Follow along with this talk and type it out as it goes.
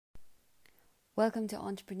Welcome to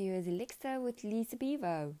Entrepreneur's Elixir with Lisa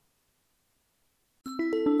Bevo.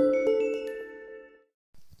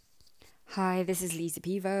 Hi, this is Lisa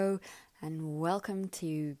Bevo, and welcome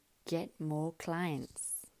to Get More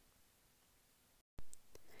Clients.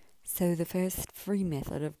 So the first free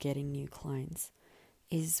method of getting new clients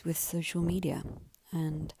is with social media.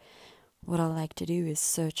 And what I like to do is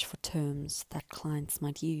search for terms that clients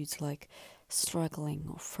might use, like struggling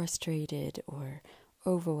or frustrated or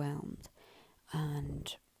overwhelmed.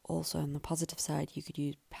 And also on the positive side, you could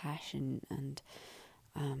use passion and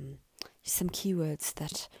some keywords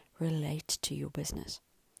that relate to your business.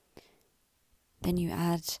 Then you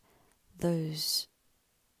add those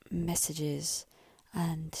messages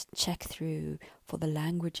and check through for the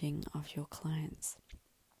languaging of your clients.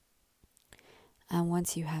 And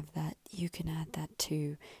once you have that, you can add that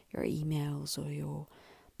to your emails or your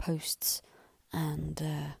posts, and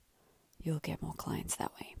you'll get more clients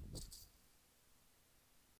that way.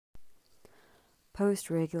 Post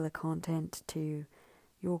regular content to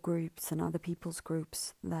your groups and other people's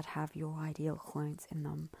groups that have your ideal clients in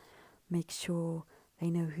them. Make sure they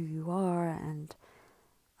know who you are, and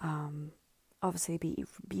obviously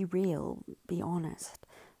be real, be honest.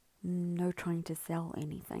 No trying to sell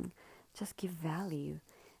anything. Just give value.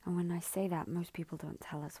 And when I say that, most people don't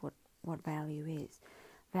tell us what value is.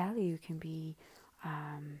 Value can be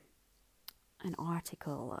an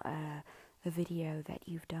article, a video that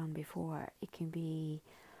you've done before. It can be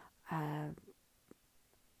a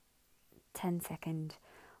 10-second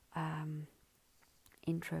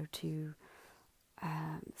intro to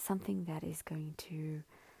something that is going to,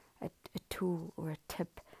 a tool or a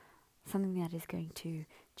tip, something that is going to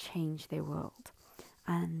change their world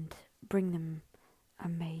and bring them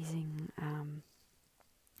amazing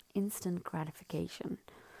instant gratification,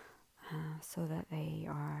 so that they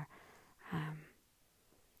are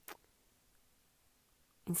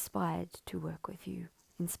inspired to work with you,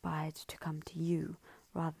 inspired to come to you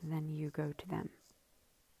rather than you go to them.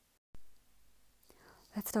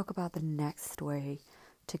 Let's talk about the next way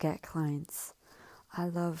to get clients. I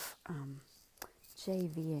love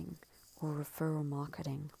JVing or referral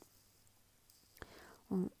marketing.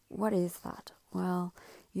 What is that? Well,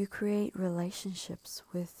 you create relationships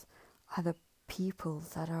with other people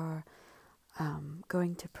that are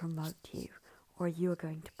going to promote you, or you're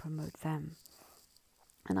going to promote them.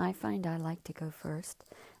 And I find I like to go first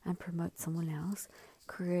and promote someone else,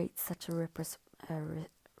 create such a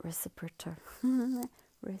reciprocity.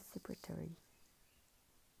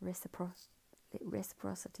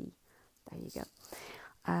 There you go.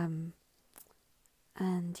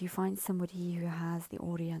 And you find somebody who has the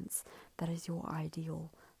audience that is your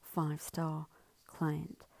ideal 5-star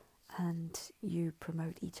client, and you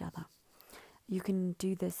promote each other. You can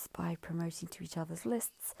do this by promoting to each other's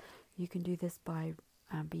lists. You can do this by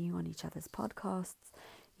being on each other's podcasts.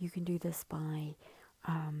 You can do this by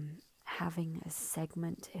having a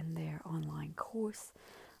segment in their online course,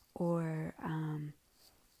 or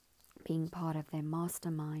being part of their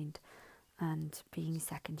mastermind and being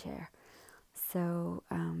second chair. So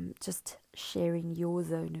just sharing your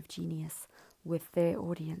zone of genius with their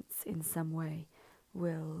audience in some way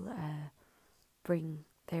will bring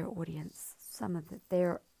their audience, some of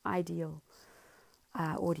their ideal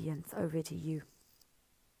audience, over to you.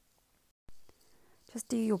 Just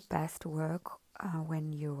do your best work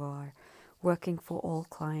when you are working for all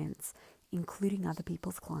clients, including other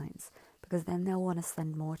people's clients, because then they'll want to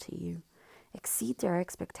send more to you. Exceed their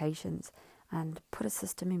expectations and put a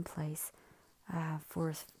system in place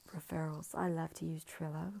for referrals. I love to use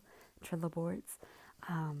Trello boards,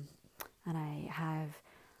 and I have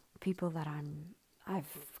people that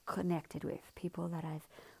I've connected with, people that I've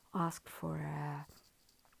asked for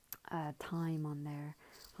a time on their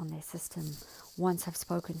system. Once I've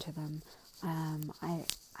spoken to them, I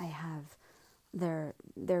have they're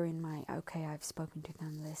in my I've spoken to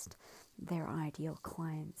them list, their ideal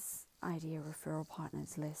clients, ideal referral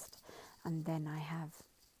partners list, and then I have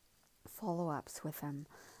follow-ups with them,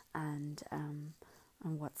 and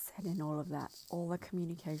what's said in all of that. All the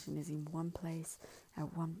communication is in one place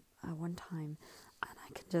at one time, and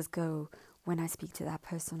I can just go, when I speak to that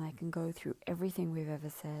person, I can go through everything we've ever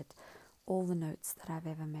said, all the notes that I've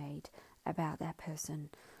ever made about that person,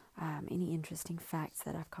 any interesting facts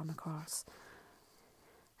that I've come across.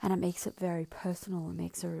 And it makes it very personal. It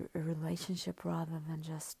makes a relationship rather than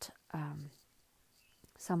just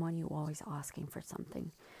someone you're always asking for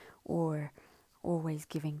something or always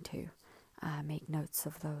giving to. Make notes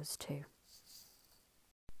of those too.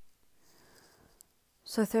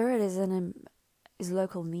 So third is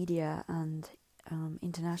local media and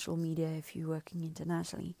international media if you're working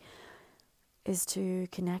internationally. is to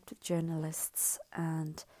connect with journalists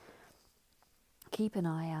and keep an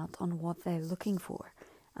eye out on what they're looking for,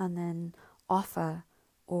 and then offer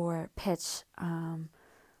or pitch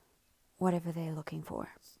whatever they're looking for.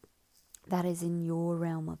 That is in your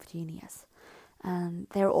realm of genius. And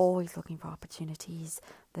they're always looking for opportunities.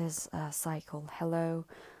 There's a site called Hello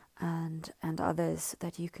and others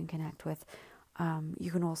that you can connect with.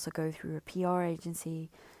 You can also go through a PR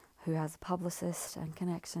agency who has a publicist and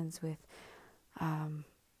connections with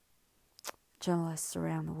journalists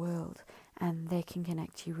around the world, and they can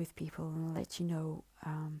connect you with people and let you know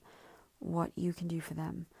what you can do for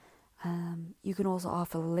them. You can also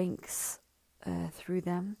offer links through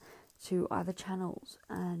them to other channels,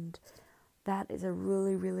 and that is a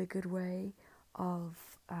really, really good way of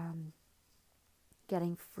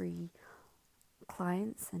getting free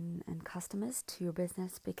clients and customers to your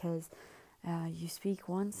business, because you speak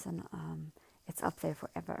once and it's up there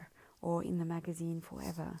forever, or in the magazine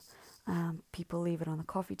forever. People leave it on the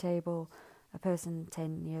coffee table. A person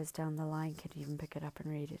 10 years down the line can even pick it up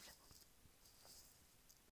and read it.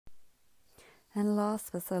 And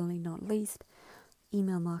last but certainly not least,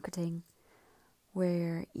 email marketing,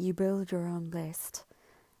 where you build your own list.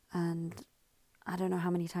 And I don't know how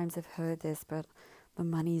many times I've heard this, but the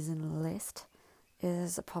money's in the list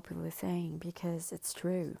is a popular saying, because it's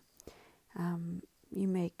true. You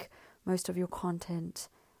make most of your content,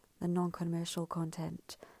 the non-commercial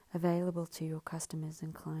content, available to your customers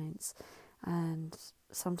and clients, and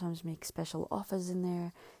sometimes make special offers in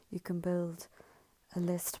there. You can build a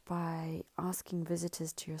list by asking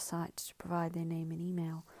visitors to your site to provide their name and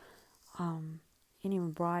email. You can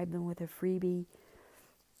even bribe them with a freebie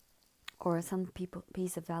or some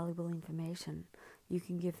piece of valuable information. You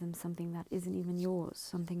can give them something that isn't even yours,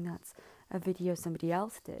 something that's a video somebody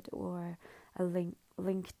else did, or a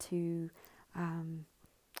link to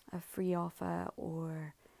a free offer,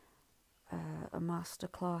 or a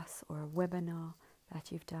masterclass or a webinar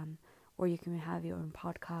that you've done. Or you can have your own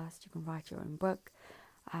podcast, you can write your own book.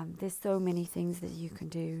 There's so many things that you can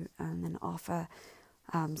do, and then offer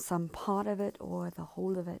some part of it or the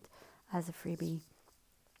whole of it as a freebie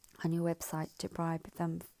on your website to bribe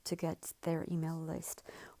them to get their email list.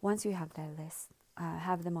 Once you have their list,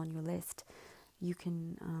 have them on your list, you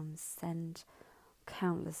can send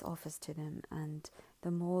countless offers to them, and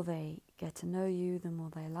the more they get to know you, the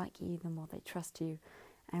more they like you, the more they trust you.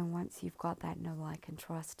 And once you've got that know, like, and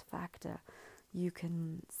trust factor, you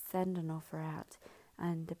can send an offer out,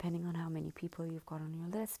 and depending on how many people you've got on your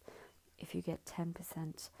list, if you get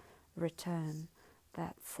 10% return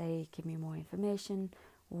that say, give me more information,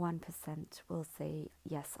 1% will say,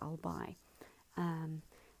 yes, I'll buy.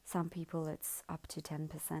 Some people it's up to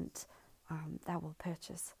 10% that will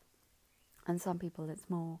purchase, and some people it's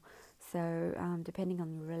more. So depending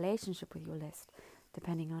on your relationship with your list,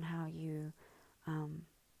 depending on how you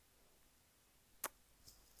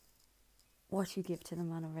what you give to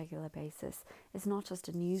them on a regular basis. It's not just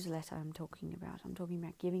a newsletter I'm talking about. I'm talking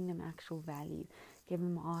about giving them actual value,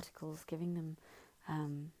 giving them articles, giving them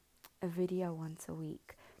a video once a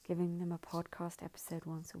week, giving them a podcast episode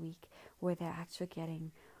once a week, where they're actually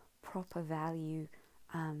getting proper value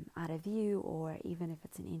out of you, or even if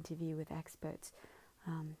it's an interview with experts,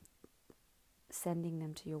 sending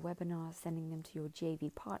them to your webinars, sending them to your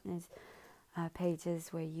JV partners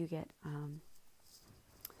pages, where you get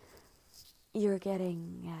you're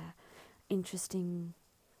getting interesting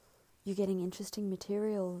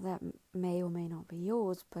material that may or may not be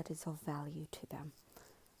yours, but is of value to them.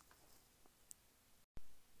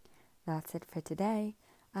 That's it for today.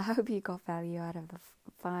 I hope you got value out of the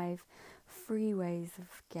 5 free ways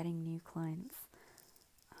of getting new clients.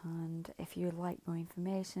 And if you'd like more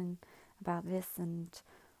information about this and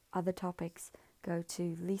other topics, go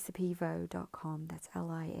to lisapivo.com. That's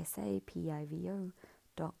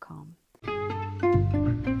lisapivo.com.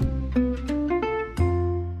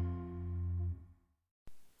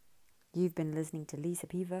 You've been listening to Lisa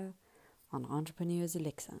Pivo on Entrepreneur's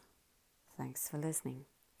Elixir. Thanks for listening.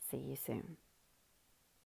 See you soon.